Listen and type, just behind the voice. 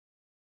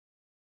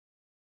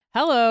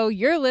Hello,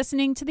 you're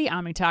listening to the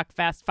OmniTalk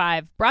Fast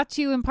 5, brought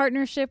to you in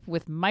partnership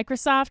with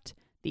Microsoft,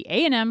 the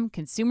A&M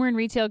Consumer and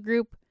Retail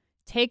Group,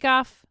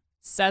 Takeoff,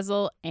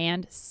 Sezzle,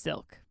 and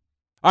Silk.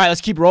 All right,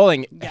 let's keep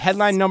rolling. Yes.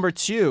 Headline number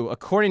 2.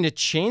 According to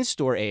Chain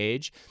Store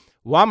Age,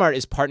 Walmart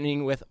is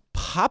partnering with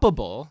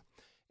Popable,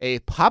 a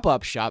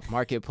pop-up shop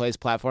marketplace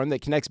platform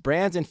that connects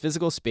brands and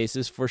physical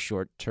spaces for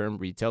short-term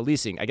retail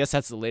leasing. I guess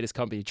that's the latest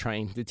company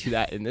trying to do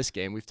that in this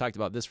game. We've talked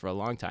about this for a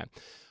long time.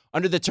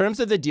 Under the terms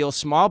of the deal,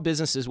 small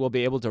businesses will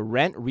be able to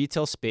rent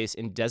retail space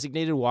in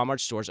designated Walmart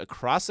stores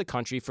across the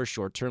country for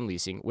short-term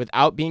leasing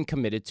without being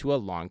committed to a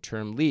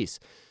long-term lease.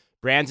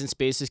 Brands and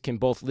spaces can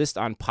both list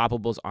on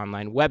Popable's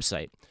online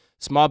website.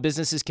 Small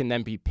businesses can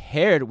then be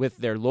paired with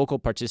their local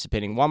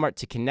participating Walmart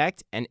to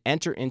connect and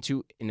enter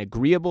into an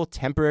agreeable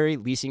temporary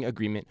leasing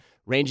agreement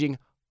ranging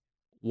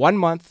 1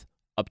 month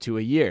up to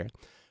a year.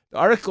 The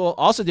article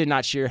also did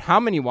not share how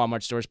many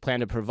Walmart stores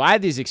plan to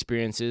provide these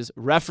experiences,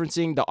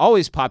 referencing the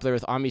always popular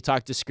with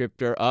OmniTalk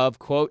descriptor of,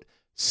 quote,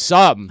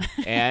 some.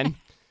 And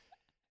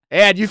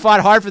you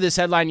fought hard for this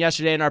headline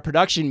yesterday in our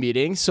production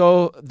meeting.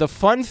 So the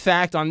fun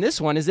fact on this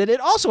one is that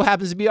it also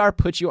happens to be our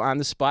put you on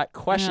the spot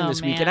question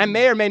this week. And I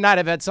may or may not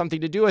have had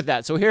something to do with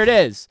that. So here it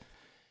is.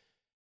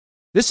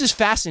 This is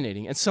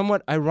fascinating and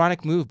somewhat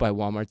ironic move by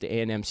Walmart, the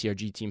A&M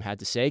CRG team had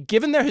to say,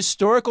 given their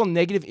historical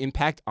negative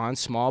impact on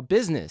small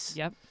business.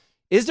 Yep.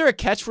 Is there a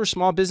catch for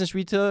small business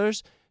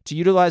retailers to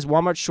utilize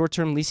Walmart's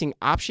short-term leasing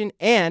option?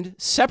 And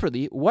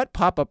separately, what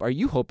pop-up are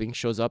you hoping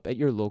shows up at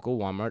your local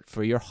Walmart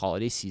for your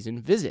holiday season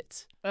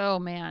visits? Oh,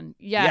 man.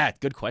 Yeah. Yeah,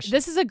 good question.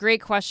 This is a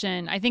great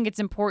question. I think it's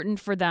important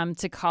for them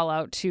to call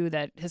out, too,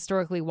 that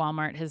historically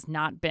Walmart has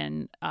not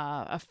been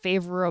a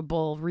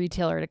favorable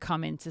retailer to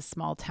come into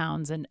small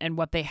towns and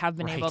what they have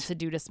been able to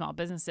do to small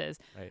businesses.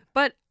 Right.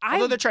 But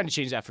Although they're trying to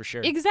change that for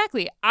sure.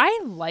 Exactly.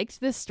 I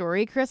liked this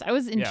story, Chris. I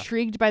was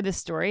intrigued by this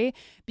story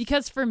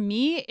because for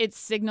me, it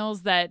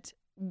signals that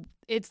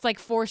it's like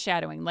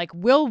foreshadowing. Like,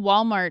 will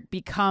Walmart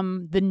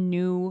become the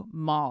new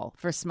mall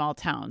for small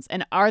towns?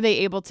 And are they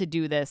able to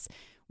do this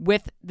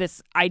with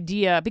this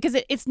idea? Because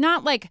it's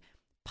not like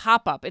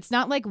pop-up. It's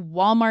not like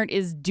Walmart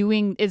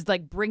is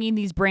like bringing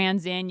these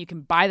brands in. You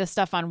can buy the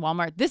stuff on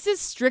Walmart. This is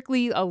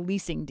strictly a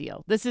leasing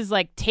deal. This is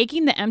like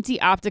taking the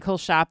empty optical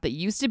shop that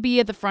used to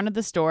be at the front of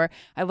the store.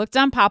 I looked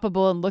on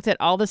Popable and looked at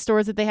all the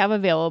stores that they have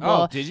available.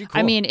 Oh, did you? Cool.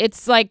 I mean,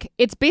 it's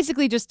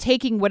basically just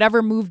taking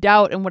whatever moved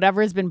out and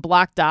whatever has been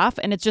blocked off,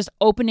 and it's just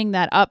opening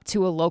that up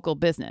to a local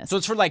business. So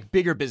it's for like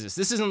bigger business.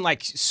 This isn't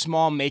like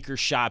small maker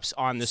shops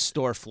on the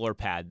store floor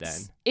pad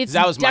then.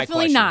 That was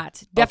definitely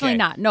not. Definitely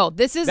not. No,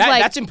 this is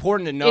that's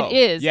important to know. It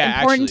is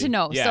important actually. to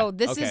know. Yeah. So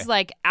this is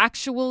like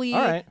actually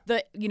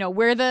the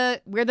where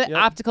the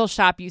optical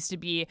shop used to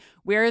be,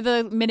 where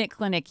the Minute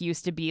Clinic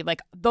used to be.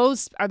 Like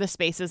those are the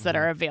spaces that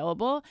are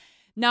available.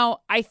 Now,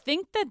 I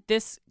think that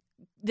this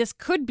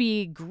could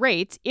be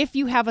great if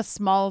you have a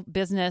small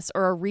business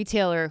or a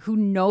retailer who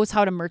knows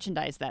how to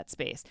merchandise that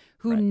space,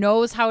 who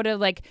knows how to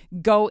like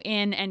go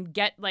in and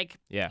get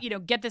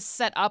get this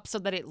set up so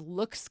that it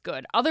looks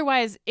good.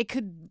 Otherwise, it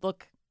could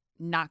look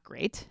not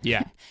great.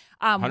 Yeah.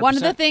 100%. One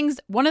of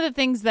the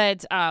things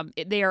that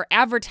they are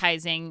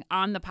advertising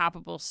on the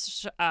Popable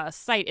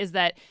site is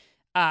that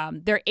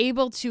they're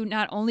able to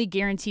not only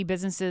guarantee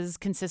businesses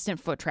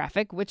consistent foot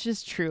traffic, which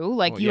is true,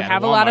 like you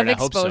have a lot of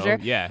exposure,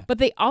 but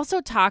they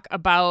also talk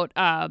about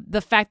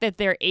the fact that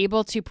they're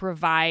able to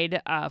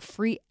provide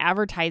free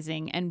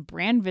advertising and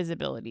brand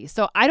visibility.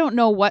 So I don't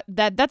know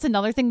that's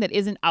another thing that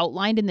isn't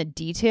outlined in the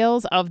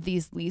details of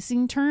these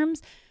leasing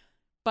terms,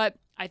 but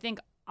I think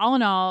all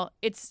in all,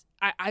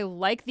 I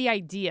like the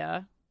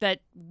idea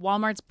that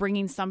Walmart's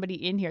bringing somebody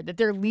in here, that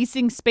they're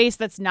leasing space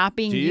that's not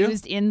being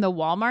used in the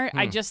Walmart.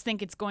 I just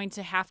think it's going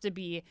to have to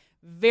be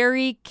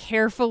very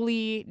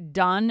carefully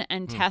done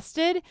and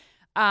tested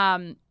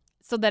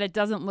so that it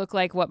doesn't look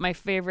like one of my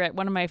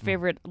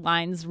favorite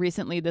lines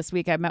recently this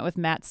week. I met with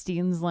Matt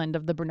Steensland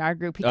of the Bernard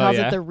Group. He calls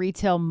it the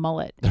retail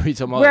mullet. The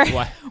retail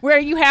mullet. Where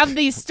you have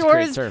these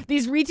stores,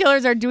 these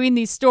retailers are doing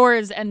these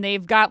stores and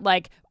they've got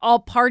like all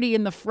party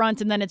in the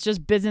front and then it's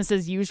just business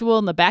as usual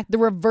in the back. The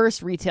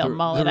reverse retail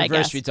mullet, I guess. The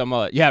reverse retail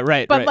mullet. Yeah,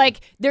 right. But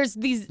like there's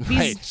these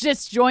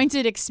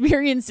disjointed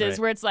experiences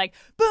where it's like,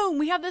 boom,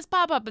 we have this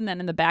pop-up, and then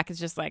in the back it's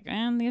just like,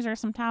 and these are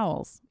some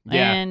towels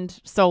and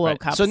Solo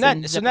cups. So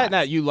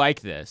that you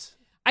like this.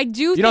 I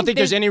do. You don't think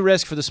there's any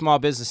risk for the small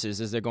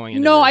businesses as they're going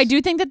into No, this? I do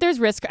think that there's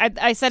risk.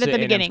 I said at the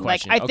beginning,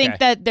 like I think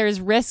that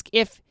there's risk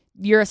if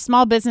you're a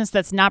small business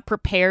that's not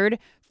prepared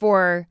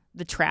for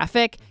the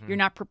traffic. You're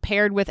not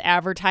prepared with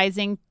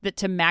advertising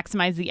to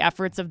maximize the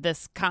efforts of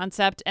this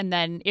concept. And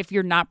then if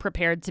you're not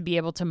prepared to be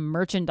able to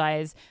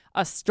merchandise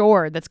a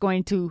store that's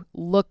going to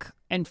look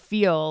and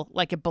feel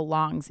like it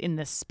belongs in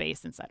this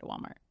space inside of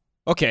Walmart.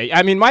 Okay,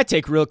 I mean, my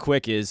take real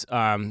quick is,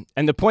 and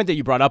the point that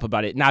you brought up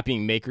about it not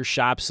being maker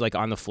shops like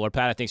on the floor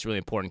pad, I think is really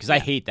important because I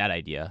hate that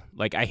idea.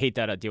 Like, I hate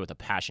that idea with a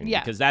passion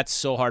because that's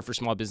so hard for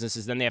small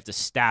businesses. Then they have to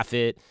staff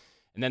it,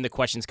 and then the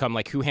questions come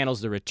like, who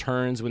handles the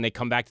returns when they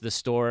come back to the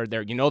store?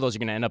 Those are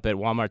going to end up at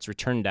Walmart's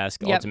return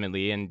desk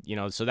ultimately, and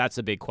so that's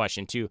a big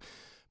question too.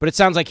 But it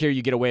sounds like here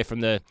you get away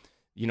from the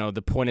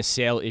point of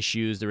sale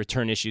issues, the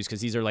return issues, because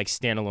these are like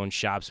standalone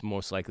shops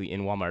most likely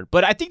in Walmart.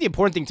 But I think the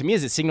important thing to me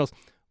is it signals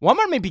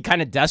Walmart may be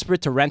kind of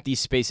desperate to rent these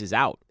spaces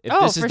out if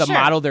this is the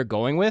model they're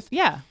going with.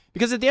 Yeah.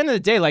 Because at the end of the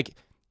day, like,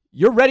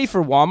 you're ready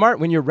for Walmart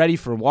when you're ready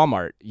for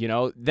Walmart.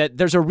 That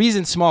there's a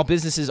reason small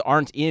businesses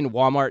aren't in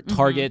Walmart,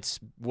 Targets,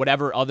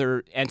 whatever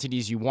other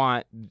entities you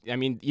want. I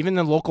mean, even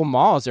the local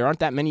malls, there aren't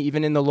that many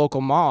even in the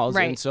local malls.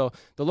 Right. And so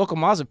the local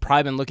malls have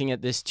probably been looking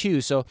at this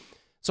too. So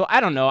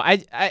I don't know. I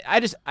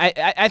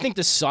think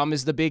the sum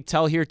is the big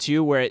tell here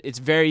too, where it's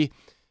very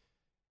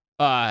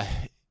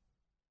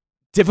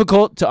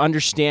difficult to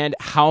understand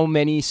how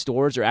many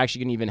stores are actually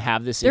going to even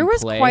have this in play. There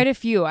was quite a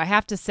few, I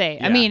have to say.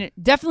 Yeah. I mean,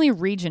 definitely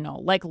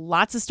regional. Like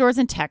lots of stores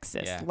in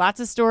Texas, lots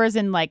of stores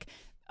in like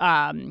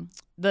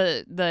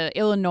the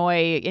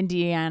Illinois,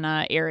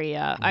 Indiana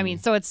area. I mean,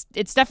 so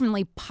it's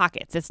definitely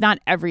pockets. It's not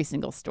every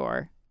single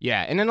store.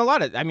 Yeah, and then a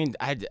lot of, I mean,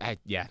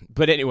 yeah.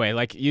 But anyway,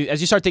 like as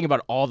you start thinking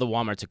about all the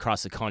Walmarts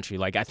across the country,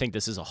 like I think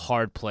this is a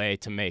hard play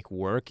to make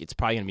work. It's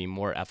probably going to be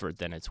more effort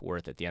than it's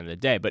worth at the end of the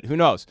day. But who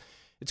knows?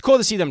 It's cool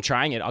to see them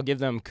trying it. I'll give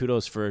them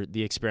kudos for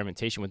the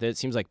experimentation with it. It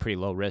seems like pretty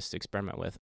low risk to experiment with.